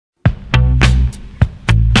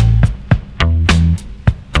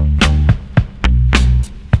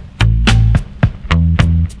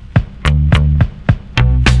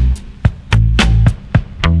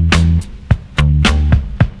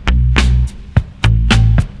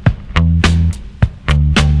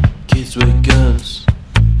Kids with guns,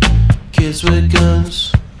 kids with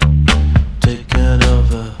guns, taking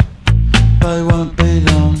over, but it won't be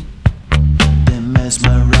long. They're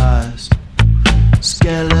mesmerized,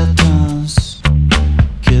 skeletons.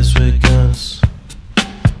 Kids with guns,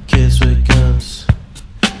 kids with guns.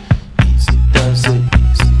 Easy does it,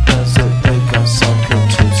 they got something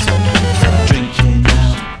to say. Drinking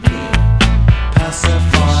out,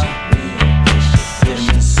 pacify,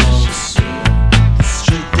 feeling souls. The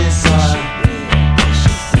street desire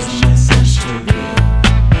is a message to you,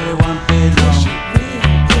 but it won't be long.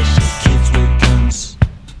 Kids with guns,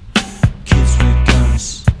 kids with guns.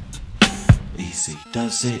 Easy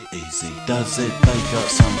does it, they got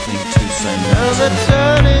something to say. Now they're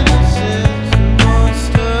turning us into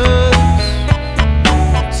monsters,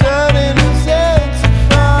 turning us into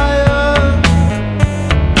fire,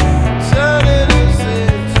 turning us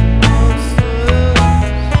into monsters.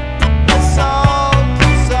 It's all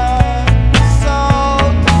desire, it's all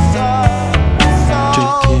desire, it's all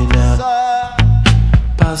drinking out,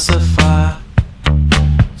 pacify,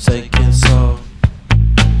 taking soul.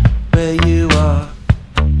 Where you are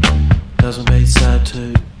doesn't make sad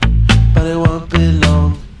too, but it won't be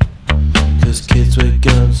long. Cause kids with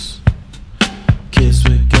guns, kids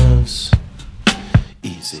with guns.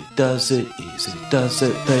 Easy does it,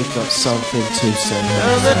 they got something to say.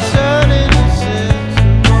 Now they're turning